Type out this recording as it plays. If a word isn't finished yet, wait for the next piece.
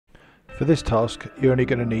For this task, you're only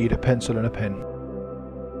going to need a pencil and a pen.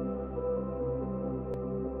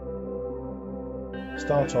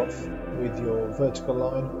 Start off with your vertical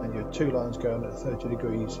line and your two lines going at 30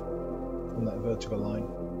 degrees from that vertical line.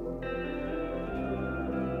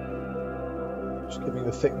 Just giving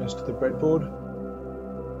the thickness to the breadboard,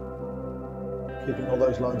 keeping all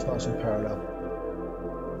those lines nice and parallel.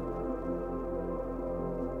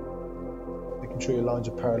 Making sure your lines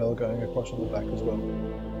are parallel going across on the back as well.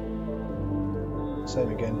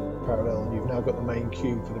 Same again, parallel, and you've now got the main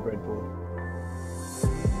cube for the breadboard.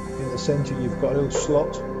 In the centre you've got a little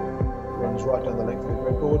slot that runs right down the length of the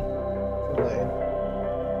breadboard. Fill that in.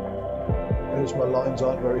 Notice my lines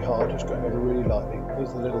aren't very hard, just going over really lightly.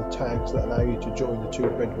 These are the little tags that allow you to join the two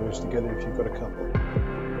breadboards together if you've got a couple.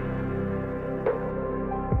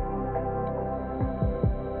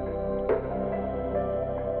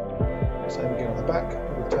 Same again on the back,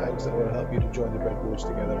 little tags that will help you to join the breadboards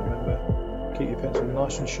together. Remember, keep your pencil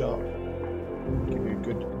nice and sharp, give you a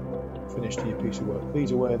good finish to your piece of work.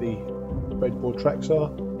 These are where the breadboard tracks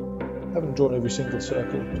are. Haven't drawn every single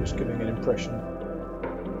circle, just giving an impression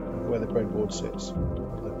of where the breadboard sits.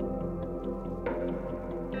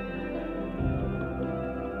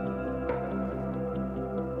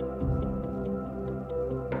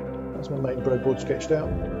 That's my main breadboard sketched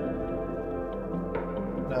out.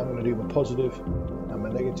 Now I'm going to do my positive and my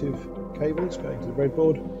negative cables going to the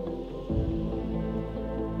breadboard.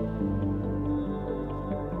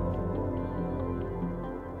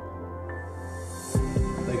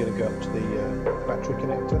 They're going to go up to the battery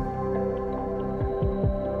connector.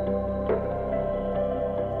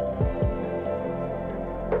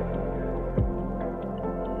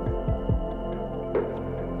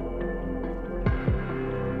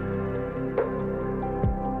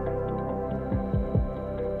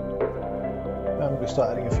 Now I'm going to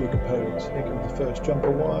start adding a few components. Here comes the first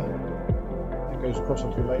jumper wire. It goes across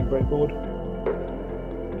onto the main breadboard.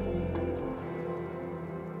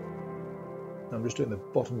 I'm just doing the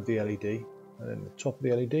bottom of the LED and then the top of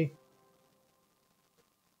the LED.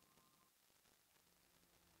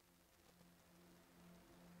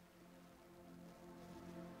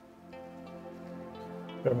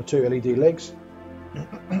 There are my two LED legs.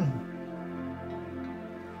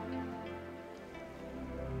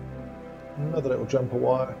 Another little jumper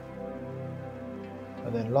wire.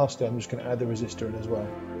 And then lastly I'm just going to add the resistor in as well.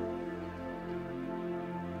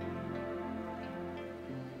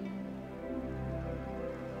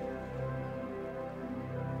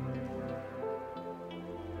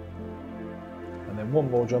 And then one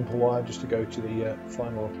more jumper wire just to go to the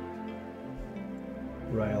final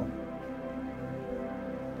rail.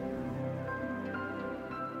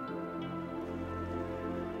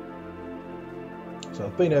 So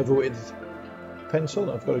I've been over with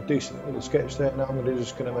pencil, I've got a decent little sketch there. Now I'm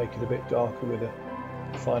just going to make it a bit darker with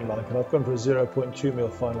a fine line pen. I've gone for a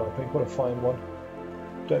 0.2mm fine line pen, quite a fine one.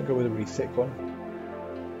 Don't go with a really thick one.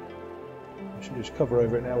 I should just cover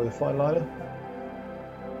over it now with a fine liner.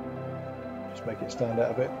 Just make it stand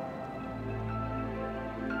out a bit.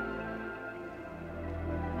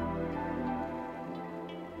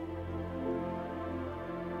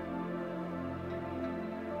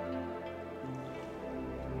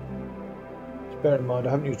 Just bear in mind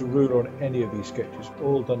I haven't used a ruler on any of these sketches,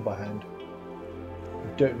 all done by hand.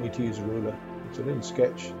 You don't need to use a ruler. It's a little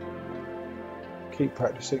sketch. Keep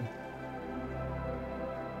practicing.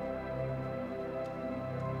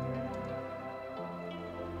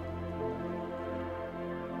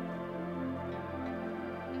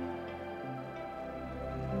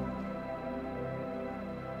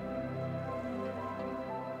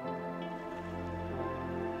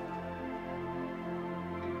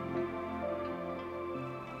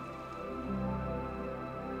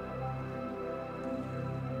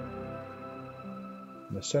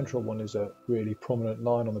 And the central one is a really prominent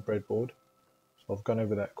line on the breadboard, so I've gone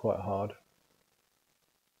over that quite hard.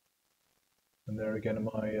 And there again are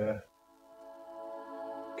my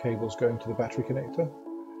cables going to the battery connector.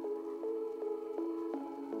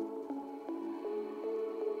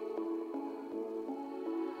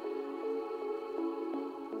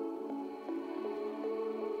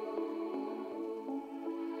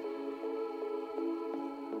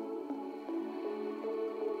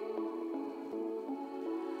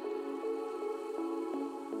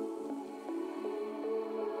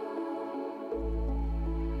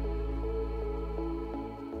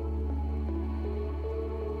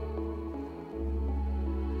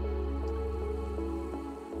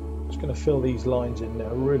 Going to fill these lines in now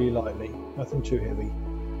really lightly, nothing too heavy.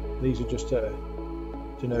 These are just to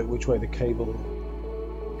denote which way the cable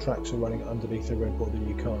tracks are running underneath the breadboard that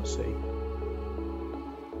you can't see.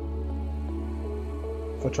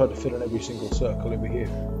 If I tried to fill in every single circle over here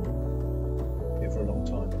for a long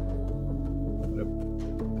time. I'm going to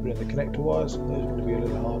put in the connector wires. Those are going to be a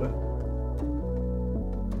little harder.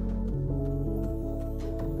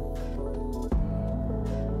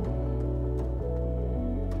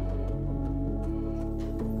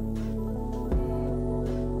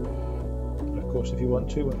 And of course, if you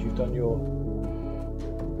want to, once you've done your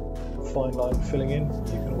fine line filling in,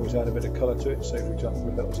 you can always add a bit of colour to it. So for example,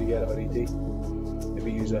 if that was a yellow LED,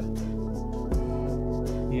 maybe use a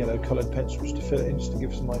yellow coloured pencil just to fill it in, just to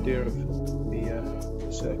give some idea of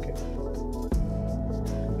the circuit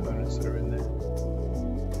components that are in there.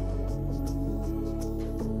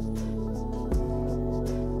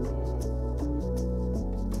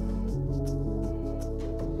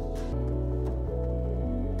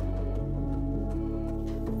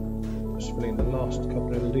 Just filling in the last couple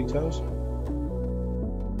of little details.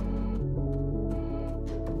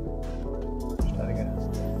 Just adding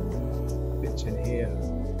bits in here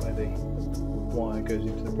where the wire goes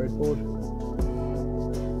into the breadboard.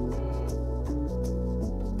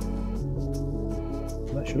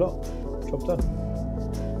 And that's your lot. Job done.